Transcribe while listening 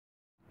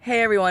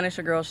Hey everyone, it's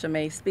your girl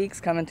Shamay Speaks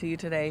coming to you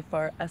today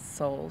for a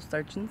Soul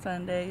Searching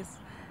Sundays.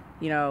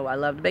 You know, I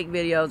love to make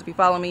videos. If you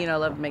follow me, you know I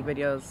love to make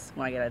videos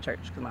when I get out of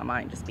church because my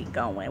mind just be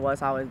going. Well,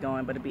 it's always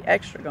going, but it'd be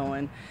extra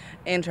going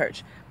in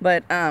church.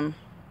 But I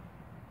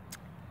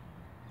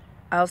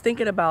was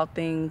thinking about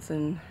things,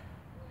 and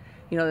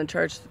you know, in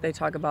church they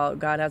talk about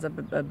God has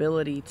an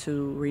ability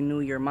to renew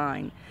your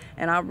mind,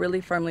 and I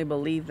really firmly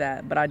believe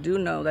that. But I do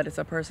know that it's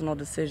a personal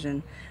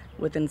decision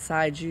within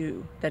inside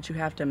you that you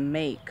have to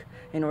make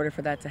in order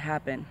for that to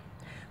happen.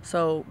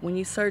 So when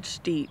you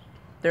search deep,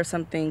 there's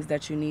some things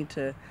that you need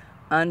to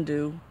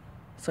undo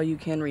so you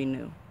can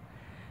renew.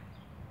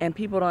 And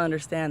people don't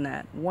understand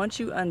that. Once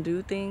you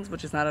undo things,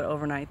 which is not an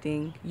overnight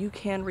thing, you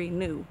can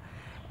renew.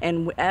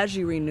 And as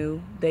you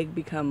renew, they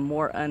become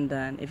more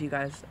undone, if you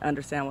guys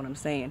understand what I'm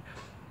saying.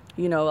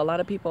 You know, a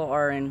lot of people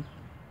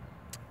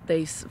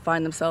they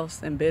find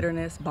themselves in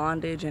bitterness,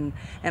 bondage, and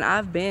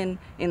I've been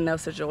in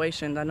those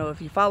situations. I know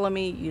if you follow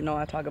me, you know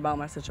I talk about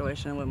my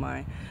situation with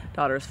my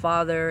daughter's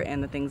father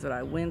and the things that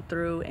I went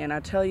through. And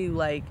I tell you,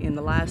 like, in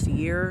the last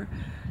year,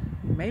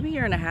 maybe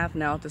year and a half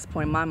now at this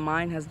point, my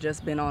mind has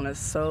just been on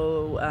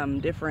a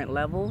different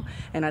level.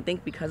 And I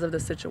think because of the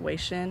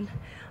situation,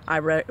 I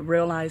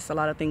realized a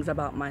lot of things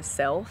about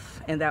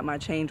myself, and that my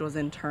change was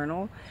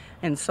internal.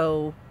 And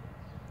so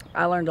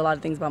I learned a lot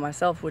of things about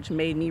myself, which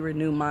made me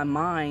renew my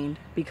mind,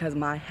 because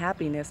my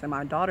happiness and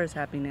my daughter's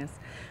happiness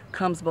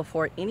comes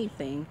before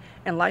anything.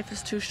 And life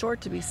is too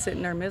short to be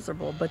sitting there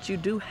miserable, but you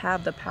do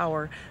have the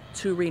power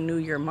to renew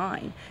your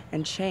mind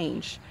and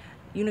change.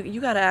 You know, you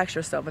got to ask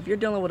yourself, if you're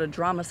dealing with a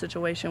drama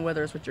situation,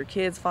 whether it's with your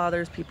kids,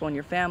 fathers, people in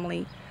your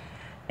family,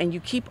 and you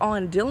keep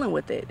on dealing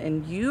with it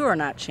and you are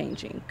not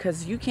changing,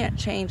 because you can't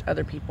change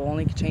other people,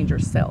 only can change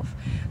yourself.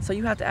 So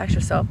you have to ask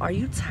yourself, are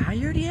you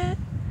tired yet?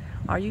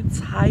 Are you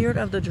tired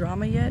of the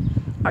drama yet?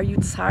 Are you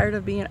tired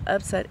of being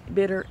upset,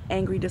 bitter,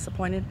 angry,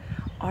 disappointed?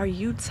 Are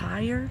you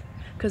tired?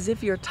 Because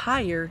if you're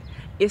tired,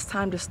 it's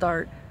time to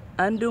start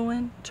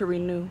undoing to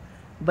renew.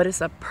 But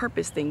it's a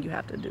purpose thing you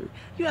have to do.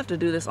 You have to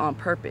do this on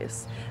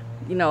purpose.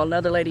 You know,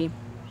 another lady,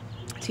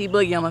 T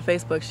Boogie, on my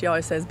Facebook, she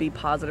always says be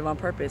positive on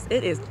purpose.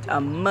 It is a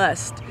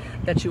must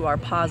that you are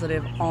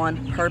positive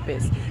on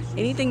purpose.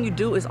 Anything you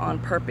do is on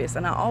purpose.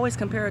 And I always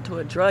compare it to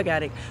a drug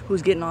addict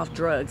who's getting off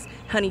drugs.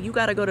 Honey, you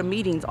got to go to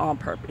meetings on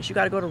purpose. You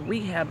got to go to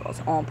rehab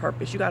on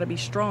purpose. You got to be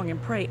strong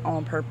and pray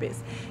on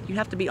purpose. You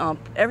have to be on,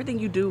 everything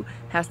you do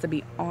has to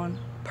be on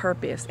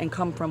purpose and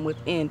come from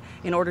within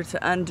in order to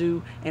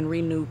undo and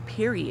renew,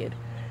 period.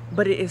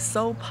 But it is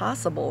so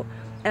possible.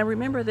 And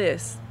remember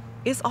this,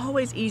 it's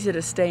always easy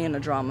to stay in the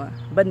drama,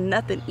 but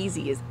nothing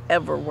easy is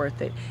ever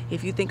worth it.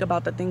 If you think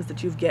about the things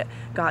that you've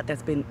got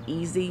that's been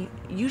easy,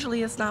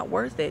 usually it's not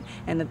worth it.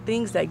 And the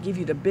things that give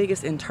you the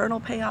biggest internal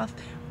payoff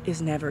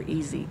is never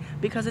easy,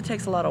 because it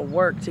takes a lot of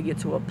work to get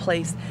to a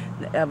place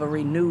of a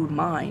renewed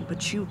mind.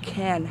 But you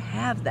can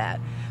have that.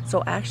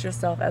 So ask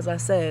yourself, as I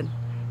said,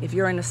 if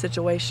you're in a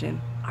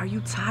situation, are you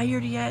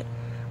tired yet?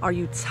 Are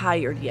you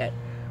tired yet?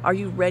 Are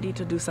you ready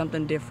to do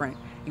something different?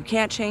 You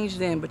can't change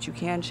them, but you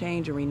can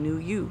change and renew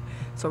you.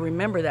 So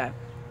remember that.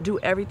 Do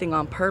everything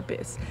on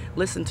purpose.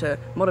 Listen to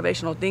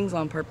motivational things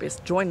on purpose.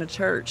 Join the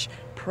church.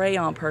 Pray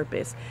on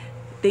purpose.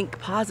 Think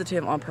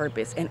positive on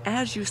purpose. And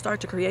as you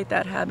start to create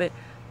that habit,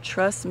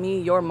 trust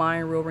me, your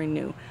mind will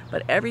renew.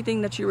 But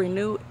everything that you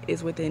renew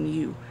is within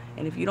you.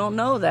 And if you don't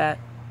know that,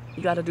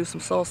 you got to do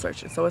some soul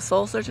searching. So it's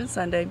Soul Searching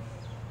Sunday.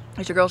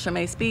 It's your girl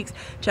Shamay Speaks.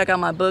 Check out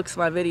my books,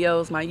 my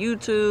videos, my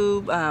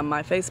YouTube,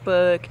 my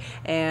Facebook,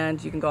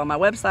 and you can go on my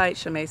website,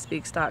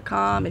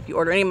 shamayspeaks.com. If you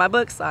order any of my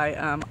books,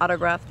 I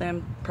autograph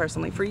them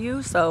personally for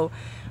you. So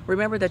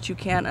remember that you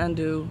can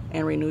undo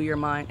and renew your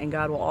mind, and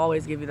God will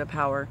always give you the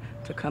power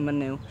to come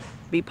anew.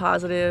 Be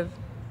positive,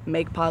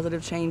 make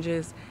positive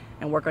changes,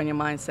 and work on your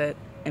mindset,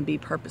 and be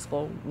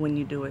purposeful when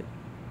you do it.